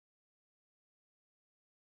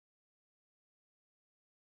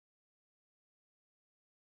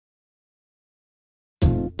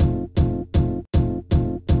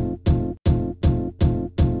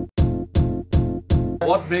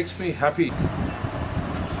What makes me happy?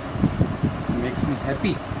 Makes me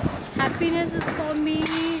happy. Happiness is for me.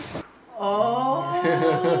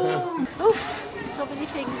 Oh. Oof, so many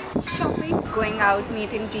things. Shopping, going out,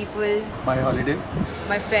 meeting people, My holiday.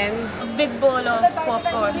 my friends. Big bowl of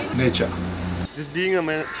popcorn. Nature. Just being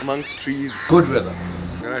amongst trees. Good weather.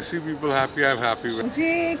 When I see people happy, I'm happy.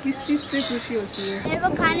 मुझे किस चीज़ से खुशी होती है? मेरे को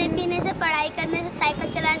खाने पीने से, पढ़ाई करने से,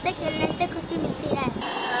 साइकिल चलाने से, खेलने से खुशी मिलती है।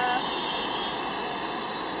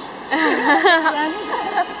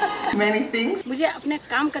 Many things. मुझे अपने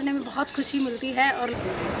काम करने में बहुत खुशी मिलती है और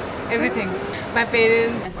everything. My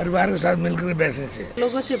parents. परिवार के साथ मिलकर बैठने से,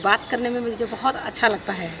 लोगों से बात करने में मुझे बहुत अच्छा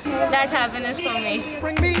लगता है. That's happiness for me.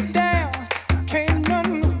 Bring me down, can't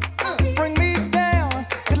none bring me down.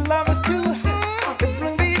 Your love is too high,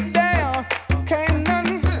 bring me down, can't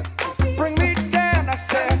none bring me down. I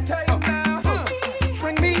said,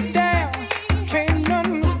 bring me down, can't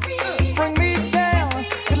none bring me down.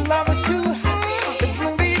 Your love is too high,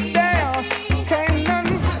 bring me down, can't none.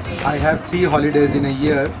 I have 3 holidays in a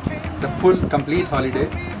year. The full complete holiday,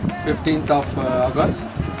 15th of August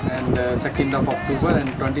and 2nd of October and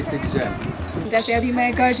 26th Jan. जैसे अभी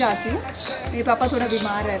मैं घर जाती हूँ, मेरे पापा थोड़ा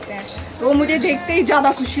बीमार रहते हैं, तो वो मुझे देखते ही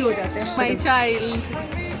ज़्यादा खुशी हो जाते हैं. My child,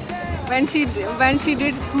 when she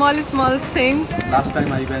did small things. Last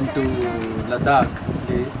time I went to Ladakh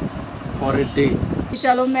for a day.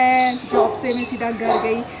 चलो मैं जॉब से मैं सीधा घर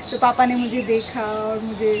गई, तो पापा ने मुझे देखा और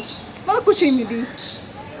मुझे बहुत खुशी मिली.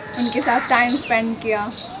 उनके साथ टाइम स्पेंड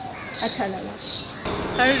किया, अच्छा लगा.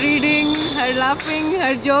 Her reading, her laughing,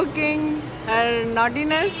 her joking, her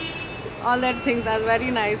naughtiness, all that things are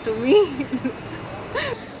very nice to me.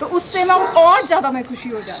 तो उससे मैं और ज़्यादा मैं खुशी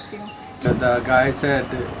हो जाती हूँ. The guy said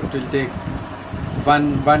it will take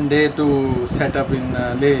one day to set up in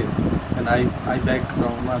Leh, and I back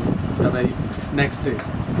from the very next day.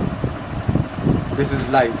 This is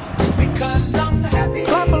life. Because I'm happy.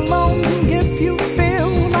 Clap along if you feel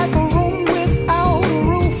like a room without a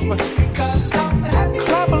roof. Because I'm happy.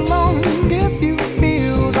 Clap along if you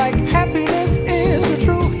feel like happiness is the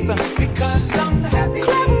truth. Because I'm happy.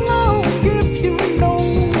 Clap along if you know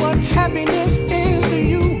what happiness is to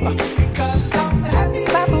you. Because I'm happy.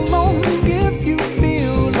 Clap along if you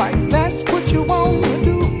feel like that's what you want to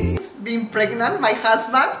do. Being pregnant, my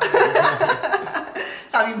husband.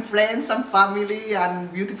 Having friends and family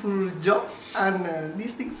and beautiful job, and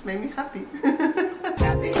these things make me happy.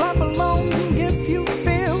 Clap along if you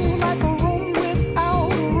feel like a room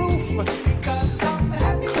without a roof. Because I'm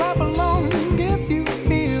happy. Clap along if you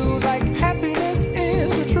feel like happiness is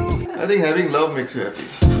the truth. I think having love makes you happy.